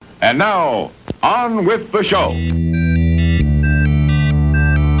And now, on with the show.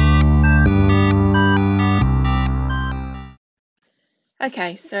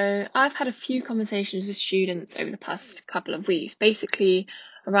 Okay, so I've had a few conversations with students over the past couple of weeks, basically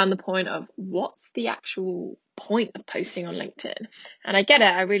around the point of what's the actual point of posting on LinkedIn? And I get it,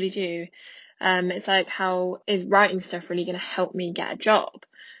 I really do. It's like, how is writing stuff really going to help me get a job?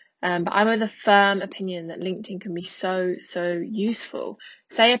 But I'm of the firm opinion that LinkedIn can be so useful.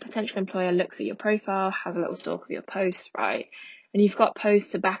 Say a potential employer looks at your profile, has a little stalk of your posts, right? And you've got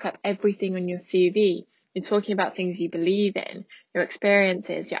posts to back up everything on your CV. You're talking about things you believe in, your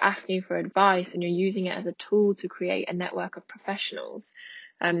experiences, you're asking for advice, and you're using it as a tool to create a network of professionals.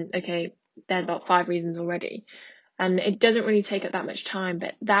 Okay, there's about 5 reasons already. And it doesn't really take up that much time,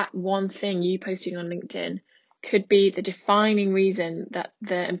 but that one thing, you posting on LinkedIn, could be the defining reason that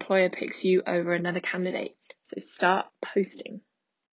the employer picks you over another candidate. So start posting.